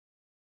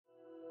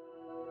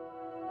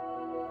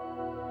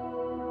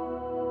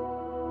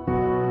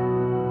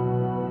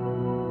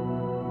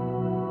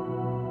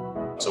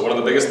So one of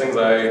the biggest things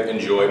I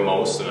enjoy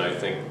most, and I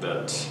think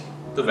that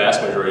the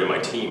vast majority of my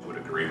team would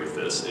agree with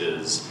this,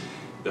 is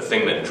the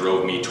thing that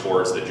drove me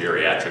towards the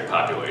geriatric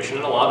population,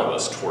 and a lot of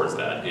us towards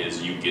that,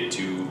 is you get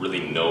to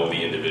really know the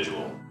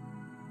individual.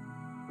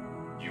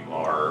 You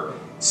are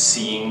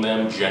seeing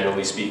them,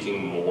 generally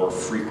speaking, more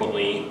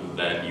frequently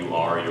than you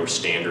are your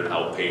standard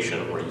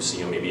outpatient, where you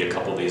see them maybe a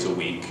couple days a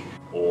week,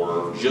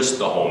 or just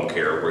the home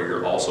care, where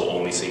you're also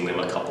only seeing them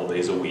a couple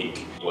days a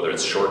week. Whether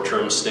it's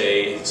short-term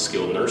stay,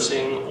 skilled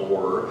nursing,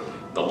 or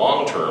the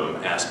long-term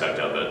aspect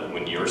of it,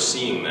 when you're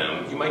seeing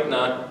them, you might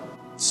not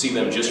see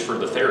them just for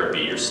the therapy.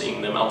 You're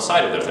seeing them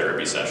outside of their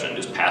therapy session,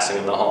 just passing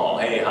in the hall.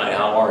 Hey, hi,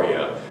 how are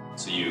you?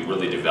 So you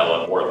really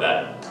develop more of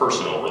that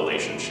personal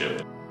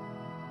relationship.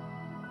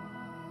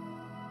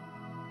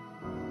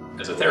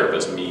 As a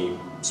therapist, me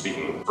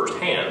speaking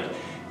firsthand,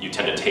 you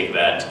tend to take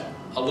that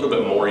a little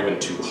bit more even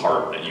to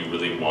heart, that you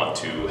really want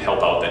to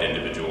help out that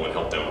individual and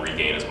help them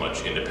regain as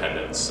much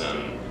independence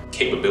and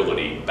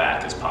capability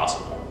back as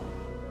possible.